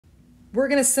We're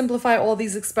going to simplify all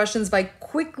these expressions by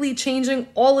quickly changing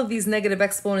all of these negative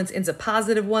exponents into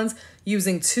positive ones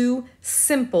using two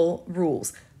simple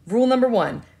rules. Rule number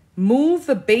one, move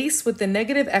the base with the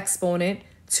negative exponent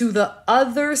to the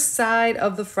other side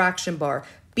of the fraction bar.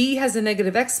 B has a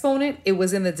negative exponent. It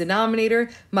was in the denominator.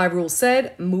 My rule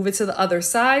said move it to the other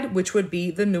side, which would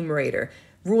be the numerator.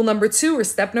 Rule number two, or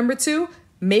step number two,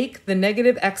 make the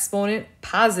negative exponent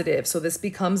positive. So this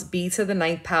becomes b to the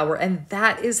 9th power. And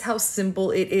that is how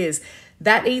simple it is.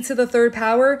 That a to the 3rd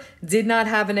power did not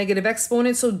have a negative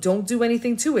exponent, so don't do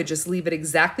anything to it. Just leave it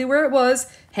exactly where it was,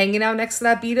 hanging out next to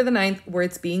that b to the 9th where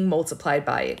it's being multiplied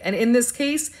by it. And in this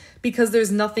case, because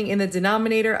there's nothing in the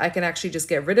denominator, I can actually just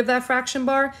get rid of that fraction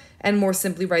bar and more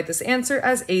simply write this answer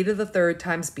as a to the 3rd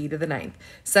times b to the 9th.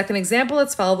 Second example,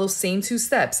 let's follow those same two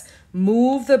steps.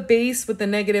 Move the base with the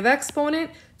negative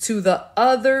exponent to the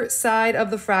other side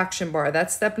of the fraction bar.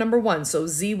 That's step number one. So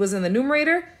z was in the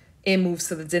numerator. It moves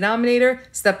to the denominator.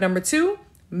 Step number two,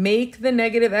 make the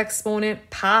negative exponent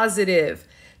positive.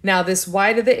 Now this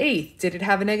y to the 8th, did it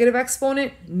have a negative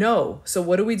exponent? No. So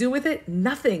what do we do with it?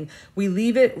 Nothing. We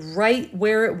leave it right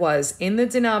where it was in the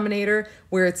denominator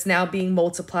where it's now being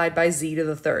multiplied by z to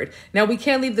the 3rd. Now we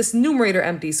can't leave this numerator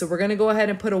empty, so we're going to go ahead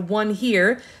and put a 1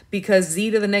 here because z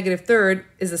to the negative 3rd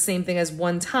is the same thing as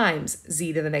 1 times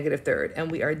z to the negative 3rd. And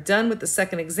we are done with the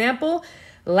second example.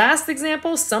 Last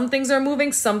example, some things are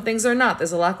moving, some things are not.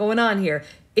 There's a lot going on here.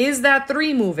 Is that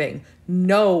 3 moving?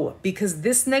 No, because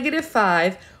this negative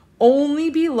 5 only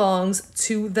belongs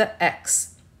to the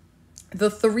x. The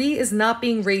 3 is not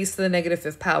being raised to the negative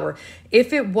 5th power.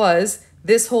 If it was,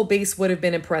 this whole base would have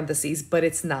been in parentheses, but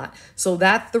it's not. So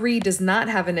that 3 does not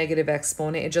have a negative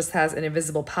exponent. It just has an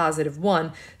invisible positive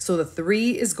 1. So the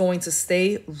 3 is going to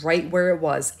stay right where it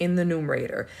was in the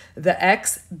numerator. The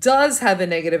x does have a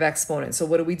negative exponent. So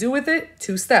what do we do with it?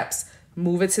 2 steps.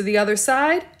 Move it to the other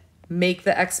side, make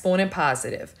the exponent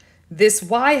positive. This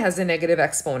y has a negative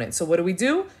exponent. So what do we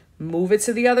do? Move it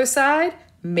to the other side,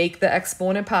 make the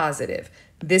exponent positive.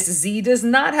 This z does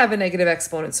not have a negative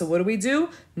exponent, so what do we do?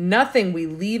 Nothing. We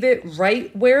leave it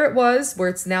right where it was, where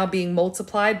it's now being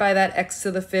multiplied by that x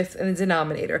to the 5th in the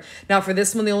denominator. Now for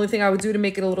this one, the only thing I would do to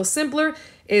make it a little simpler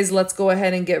is let's go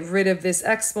ahead and get rid of this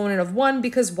exponent of 1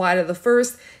 because y to the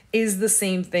 1st is the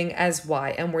same thing as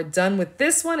y. And we're done with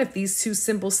this one. If these two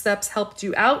simple steps helped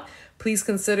you out, please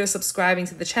consider subscribing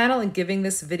to the channel and giving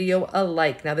this video a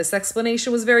like. Now, this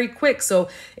explanation was very quick, so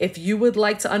if you would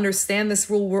like to understand this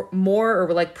rule more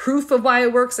or like proof of why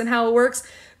it works and how it works,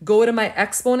 go to my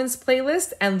exponents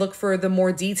playlist and look for the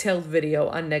more detailed video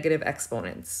on negative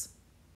exponents.